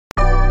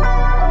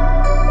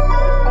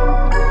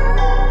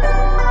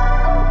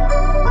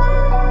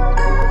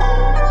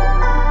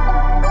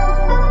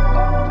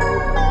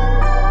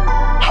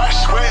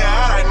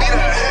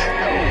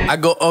I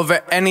go over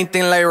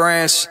anything like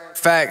ranch.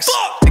 Facts.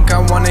 Think I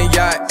want a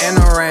yacht and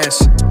a ranch.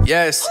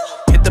 Yes.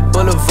 Hit the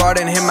boulevard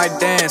and hit my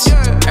dance.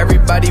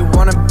 Everybody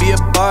wanna be a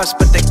boss,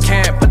 but they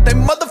can't. But they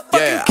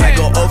motherfucking can't. I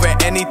go over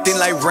anything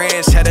like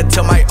ranch. Had to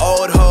tell my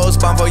old hoes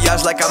bon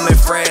voyage like I'm in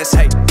France.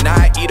 Hey, now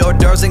I eat hors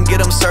d'oeuvres and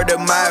get them served at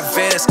my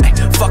advance. Hey,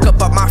 fuck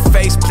up on my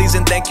face, please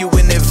and thank you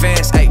in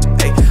advance. Hey,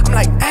 hey, I'm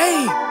like,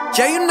 hey,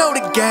 yeah, you know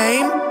the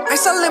game.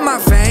 Ice all in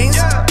my veins.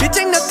 Bitch,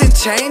 ain't nothing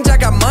changed. I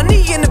got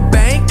money in the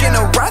bank in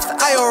a Roth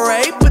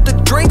IRA. Put the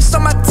drinks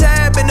on my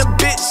tab and the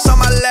bitch on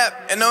my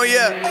lap. And oh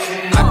yeah,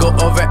 I go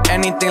over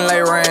anything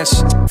like ranch.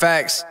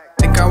 Facts.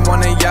 Think I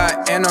want a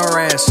yacht and a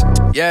ranch.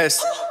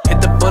 Yes.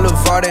 Hit the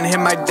boulevard and hit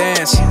my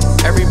dance.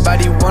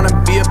 Everybody wanna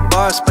be a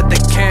boss, but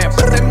they can't.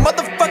 But they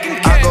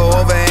motherfucking can't. I go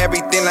over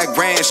everything like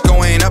ranch.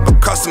 Going up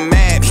across the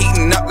map.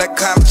 Heating up like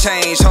climate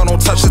change. Hold on,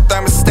 touch the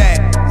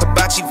thermostat.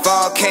 Hibachi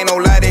volcano,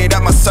 light it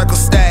up, my circle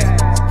stack.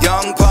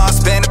 Young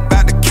boss, been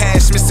about the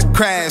cash, Mr.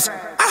 Krabs.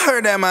 I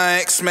heard that my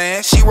ex,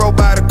 man. She rolled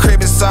by the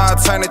crib and saw I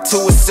turn it to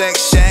a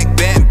sex shack.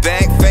 Bent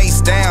back, face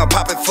down,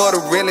 popping for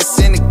the realest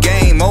in the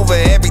game. Over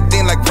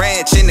everything like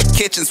ranch, in the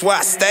kitchen's where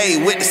I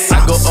stay with the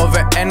sauce. I go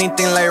over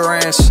anything like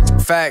ranch.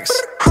 Facts.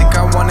 Think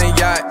I want a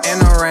yacht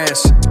and a ranch.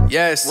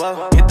 Yes.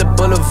 Hit the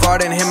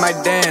boulevard and hit my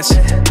dance.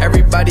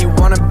 Everybody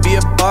wanna be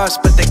a boss,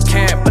 but they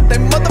can't. But they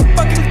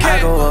motherfucking can't.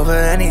 I go over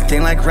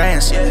anything like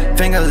ranch.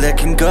 Finger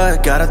licking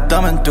good, got a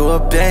thumb and through a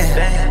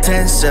band.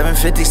 10-7,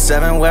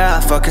 57, where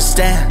I fucking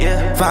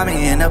stand. Find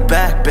me in the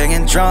back,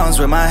 banging drums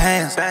with my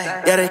hands.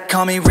 Yeah, they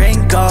call me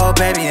Ringo,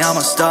 baby, I'm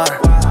a star.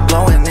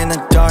 Glowing in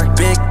the dark,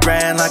 big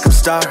brand like I'm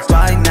Star.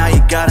 Right now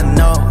you gotta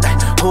know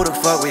who the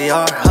fuck we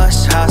are.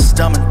 Hush house,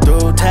 stumbling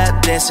through,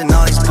 tap dancing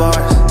all these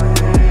bars.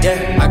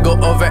 Yeah, I go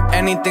over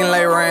anything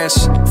like ranch.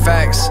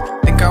 Facts.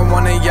 Think I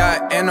want a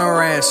yacht and a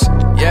ranch.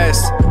 Yes.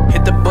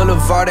 Hit the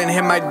boulevard and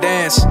hit my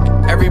dance.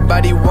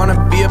 Everybody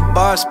wanna be a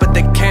boss, but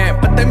they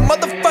can't. But they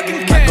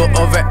motherfucking can't. I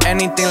go over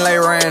anything like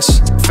ranch.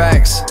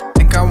 Facts.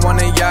 Think I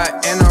want a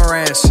yacht and a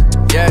ranch.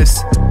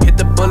 Yes. Hit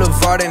the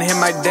boulevard and hit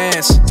my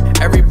dance.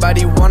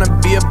 Everybody wanna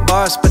be a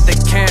boss, but they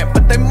can't.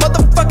 But they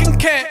motherfucking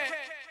can't.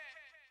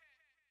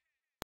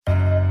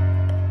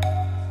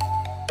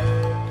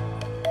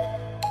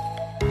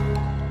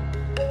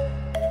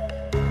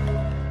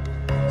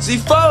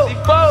 C4.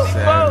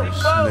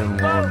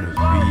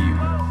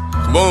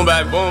 Boom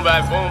back, boom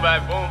back, boom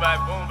back, boom back,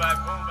 boom back,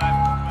 boom back.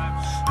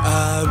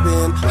 I've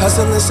been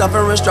hustling,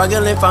 suffering,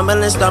 struggling,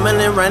 fumbling,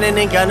 stumbling, running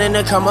and gunning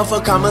to come up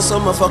for commas. So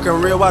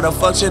motherfucking real. Why the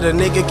fuck should a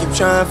nigga keep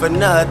trying for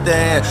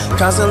nothing?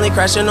 Constantly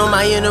crashing on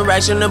my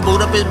interaction. To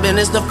boot up his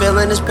business, the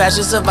feeling his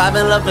passion,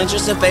 surviving love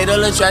interest and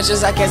fatal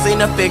attractions. I can't seem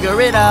to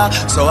figure it out,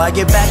 so I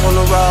get back on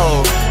the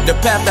road, the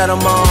path that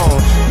I'm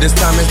on. This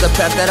time it's the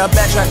path that I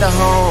backtrack to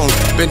home.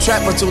 Been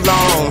trapped for too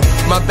long,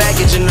 my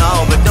baggage and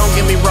all. But don't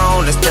get me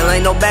wrong, there still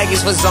ain't no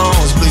baggage for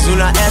zones. Please do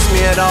not ask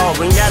me at all,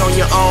 bring that on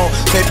your own.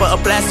 Paper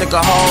or plastic or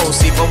home.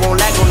 C4 won't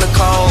lack on the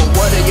code.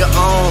 What are your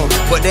own?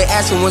 What they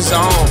asking was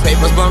on.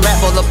 Papers burn rap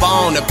full of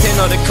bone. The pin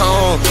or the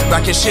cone.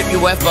 Rock your ship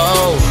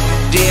UFO.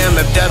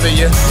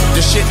 DMFW,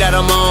 the shit that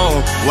I'm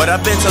on. What I've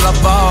been till I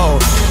fall.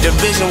 The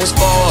vision was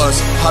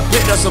forced. I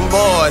picked up some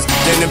boys.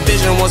 Then the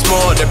vision was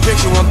more. The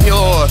picture was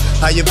pure.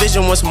 How your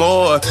vision was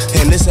more.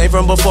 And this ain't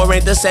from before,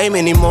 ain't the same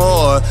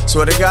anymore.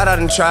 Swear to God I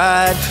done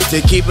tried to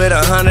keep it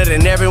 100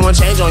 and everyone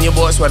change on your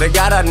boy. Swear to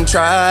God I done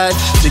tried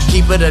to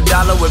keep it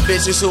 $1 with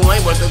bitches who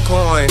ain't worth a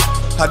coin.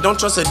 I don't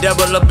trust a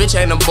devil, a bitch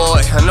ain't a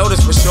boy. I know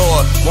this for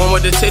sure. One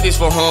with the titties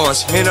for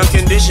horns, in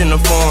unconditional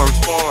form.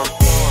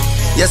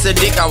 Yes, a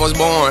dick I was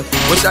born,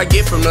 which I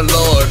get from the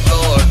Lord.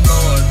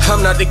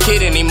 I'm not the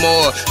kid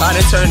anymore, I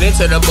done turned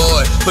into the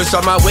boy. Push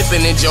on my whip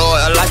and enjoy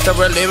a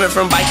lifestyle living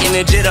from biking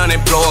and jet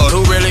unemployed.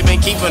 Who really been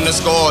keeping the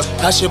scores?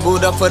 I should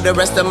boot up for the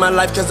rest of my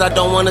life, cause I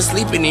don't wanna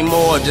sleep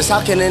anymore. Just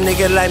how can a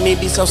nigga like me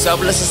be so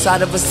selfless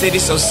inside of a city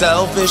so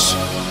selfish?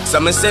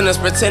 Some incentives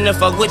pretend to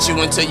fuck with you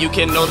until you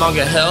can no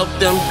longer help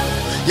them.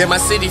 Yeah, my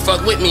city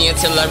fuck with me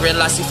until I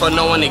realize C4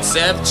 no one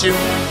accept you.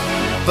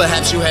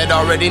 Perhaps you had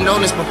already known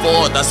this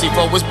before. Thought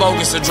C4 was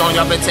bogus, a drone.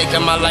 Y'all been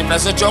taking my life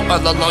as a joke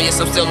all along. Yes,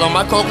 I'm still on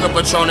my coca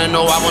Patron, and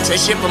no, I won't trade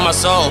shit for my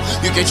soul.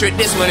 You can trick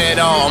this one at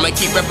all. I'ma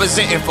keep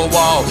representing for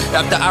wall.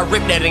 After I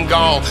rip that and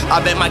gone,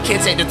 I bet my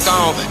kids take the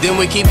throne. Then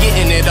we keep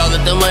getting it all.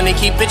 That the money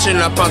keep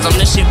bitching up on. I'm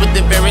the shit with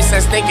the very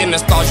sense thinking the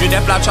stars. You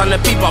that fly trying to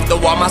peep off the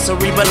wall. My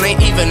cerebral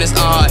ain't even, it's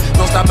odd.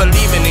 Don't stop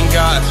believing in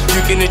God. You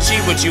can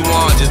achieve what you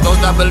want. Just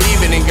don't stop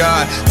believing in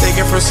God. Take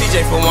it from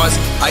CJ for once.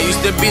 I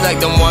used to be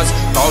like them once.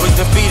 Always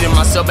defeating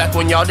myself. So back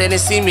when y'all didn't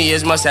see me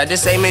as much. Had the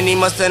same many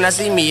months and I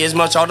see me as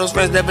much. All those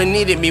friends never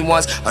needed me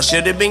once. I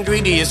should've been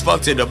greedy as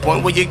fuck, to the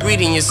point where you're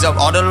greeting yourself.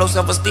 All the low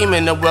self-esteem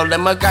in the world.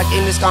 Let my God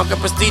in this conquer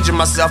prestige in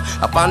myself.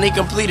 I finally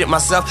completed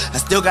myself. I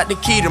still got the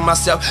key to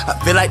myself. I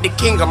feel like the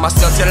king of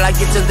myself till I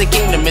get to the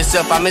kingdom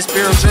itself. I'm in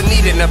spiritual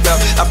need and I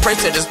felt. I pray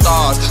to the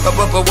stars, up,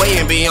 away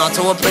and beyond,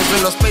 to a place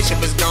where no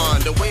spaceship is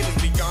gone. The wave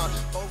is begun.